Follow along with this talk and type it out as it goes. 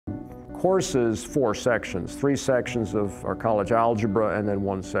course is 4 sections, 3 sections of our college algebra and then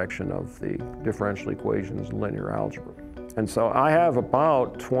 1 section of the differential equations and linear algebra. And so I have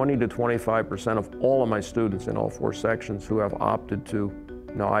about 20 to 25% of all of my students in all 4 sections who have opted to,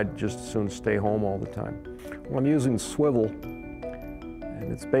 no, I'd just as soon stay home all the time. Well, I'm using Swivl,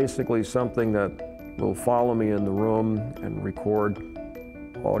 and it's basically something that will follow me in the room and record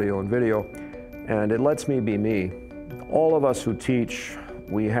audio and video, and it lets me be me. All of us who teach,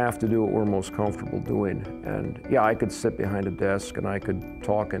 we have to do what we're most comfortable doing. And yeah, I could sit behind a desk and I could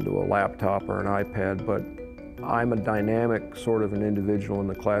talk into a laptop or an iPad, but I'm a dynamic sort of an individual in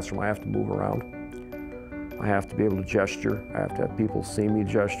the classroom. I have to move around. I have to be able to gesture. I have to have people see me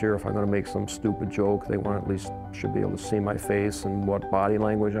gesture. If I'm going to make some stupid joke, they want at least should be able to see my face and what body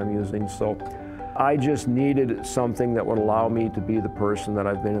language I'm using. So I just needed something that would allow me to be the person that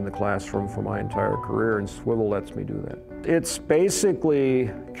I've been in the classroom for my entire career, and Swivl lets me do that. It's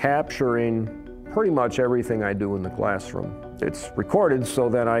basically capturing pretty much everything I do in the classroom. It's recorded so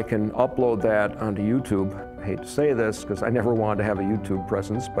that I can upload that onto YouTube. I hate to say this because I never wanted to have a YouTube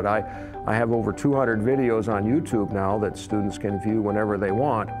presence, but I have over 200 videos on YouTube now that students can view whenever they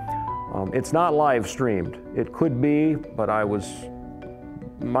want. It's not live streamed. It could be, but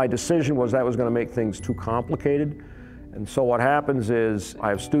my decision was that was going to make things too complicated. And so what happens is I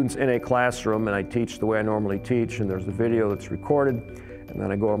have students in a classroom and I teach the way I normally teach, and there's a video that's recorded. And then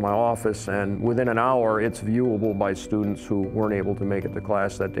I go to my office, and within an hour, it's viewable by students who weren't able to make it to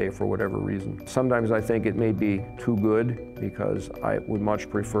class that day for whatever reason. Sometimes I think it may be too good because I would much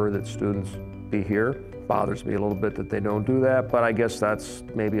prefer that students be here. It bothers me a little bit that they don't do that, but I guess that's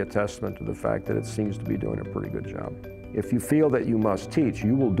maybe a testament to the fact that it seems to be doing a pretty good job. If you feel that you must teach,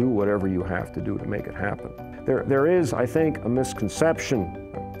 you will do whatever you have to do to make it happen. There is, I think, a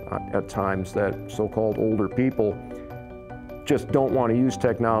misconception at times that so-called older people just don't want to use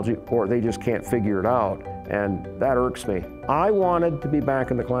technology, or they just can't figure it out, and that irks me. I wanted to be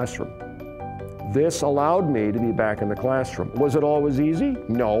back in the classroom. This allowed me to be back in the classroom. Was it always easy?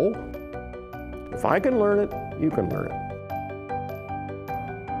 No. If I can learn it, you can learn it.